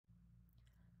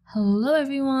Hello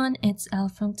everyone, it's Elle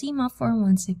from Team UpForm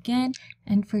once again,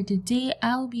 and for today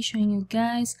I'll be showing you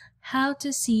guys how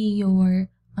to see your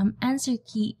answer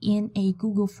key in a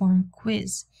Google Form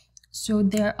quiz. So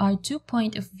there are 2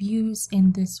 point of views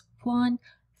in this one.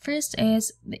 First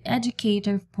is the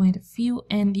educator point of view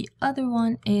and the other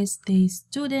one is the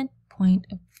student point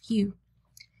of view.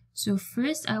 So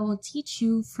first I will teach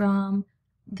you from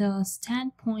the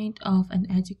standpoint of an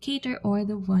educator or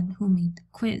the one who made the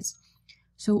quiz.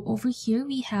 So over here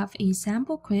we have a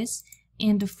sample quiz,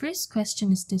 and the first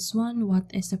question is this one: what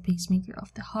is the pacemaker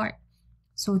of the heart?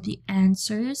 So the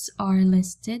answers are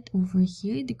listed over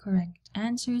here, the correct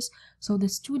answers. So the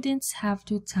students have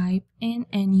to type in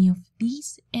any of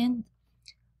these, and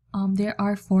there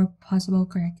are 4 possible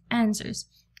correct answers.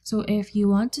 So if you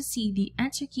want to see the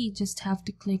answer key, just have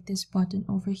to click this button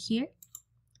over here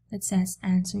that says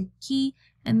answer key,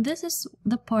 and this is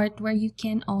the part where you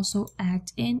can also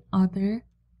add in other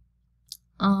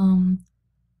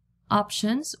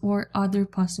options or other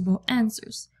possible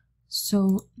answers.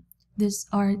 So these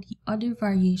are the other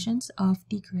variations of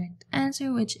the correct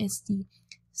answer, which is the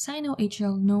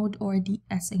sino-HL node or the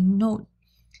SA node.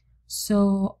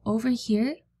 So over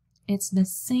here it's the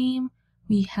same.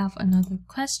 We have another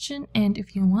question, and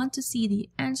if you want to see the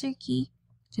answer key,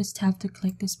 just have to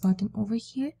click this button over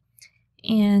here,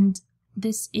 and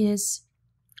this is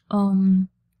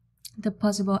the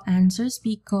possible answers,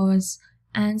 because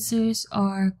answers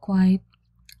are quite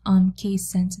case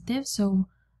sensitive. So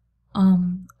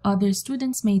other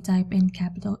students may type in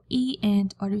capital E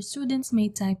and other students may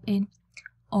type in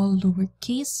all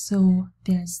lowercase. So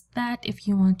there's that. If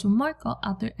you want to mark all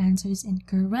other answers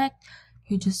incorrect,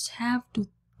 you just have to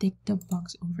tick the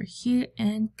box over here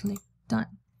and click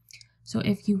done. So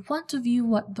if you want to view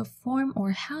what the form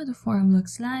or how the form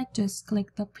looks like, just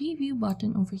click the preview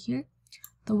button over here,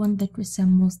 the one that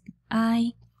resembles the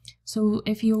eye. So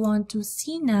if you want to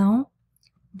see now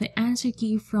the answer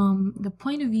key from the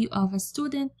point of view of a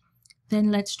student,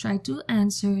 then let's try to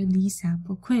answer the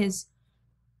sample quiz.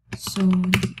 So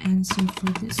the answer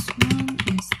for this one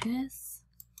is this.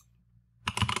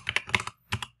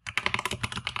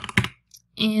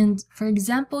 And for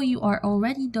example, you are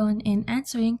already done in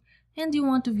answering and you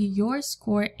want to view your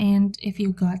score and if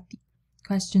you got the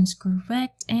questions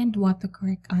correct and what the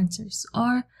correct answers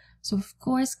are. So of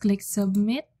course, click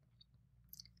submit.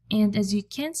 And as you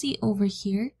can see over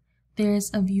here, there's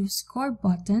a view score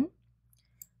button.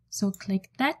 So click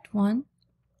that one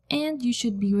and you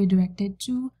should be redirected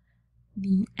to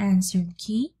the answer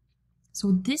key.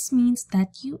 So this means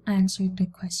that you answered the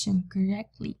question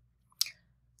correctly.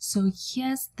 So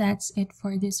yes, that's it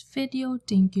for this video.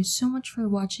 Thank you so much for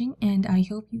watching and I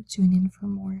hope you tune in for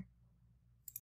more.